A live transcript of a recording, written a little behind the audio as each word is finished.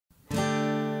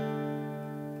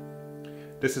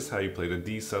This is how you play the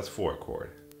Dsus4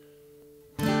 chord.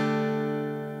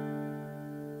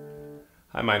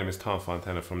 Hi, my name is Tom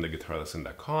Fontana from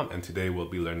TheGuitarLesson.com, and today we'll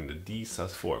be learning the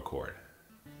Dsus4 chord.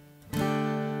 Now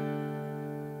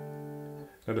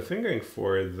the fingering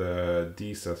for the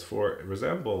Dsus4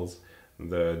 resembles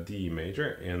the D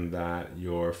major in that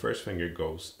your first finger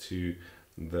goes to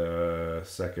the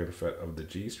second fret of the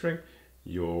G string,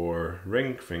 your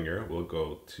ring finger will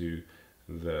go to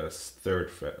the third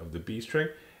fret of the B string,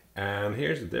 and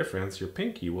here's the difference, your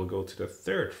pinky will go to the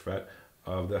third fret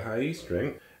of the high E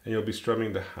string, and you'll be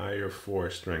strumming the higher four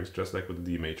strings just like with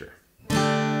the D major.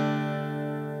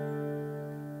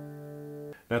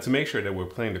 Now to make sure that we're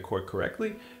playing the chord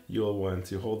correctly, you'll want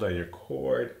to hold down your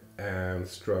chord and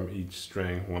strum each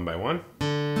string one by one.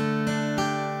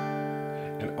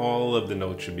 And all of the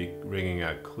notes should be ringing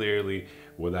out clearly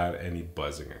without any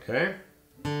buzzing, okay?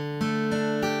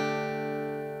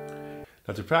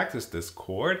 Now to practice this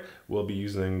chord, we'll be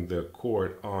using the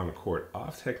chord on, chord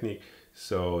off technique.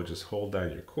 So just hold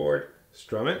down your chord,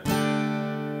 strum it,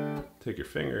 take your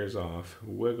fingers off,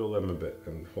 wiggle them a bit,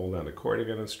 and hold down the chord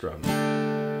again and strum.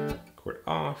 Chord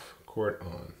off, chord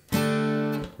on.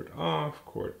 Chord off,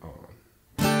 chord on.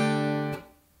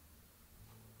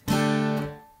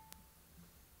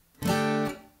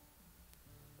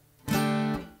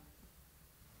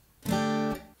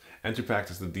 And to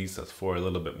practice the Dsus4 a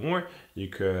little bit more, you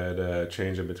could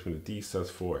change it between the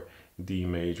Dsus4, D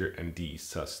major, and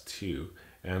Dsus2,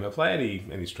 and apply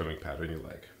any strumming pattern you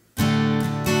like.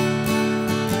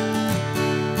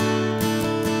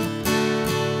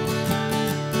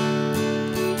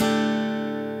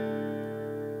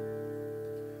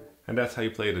 And that's how you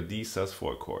play the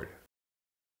Dsus4 chord.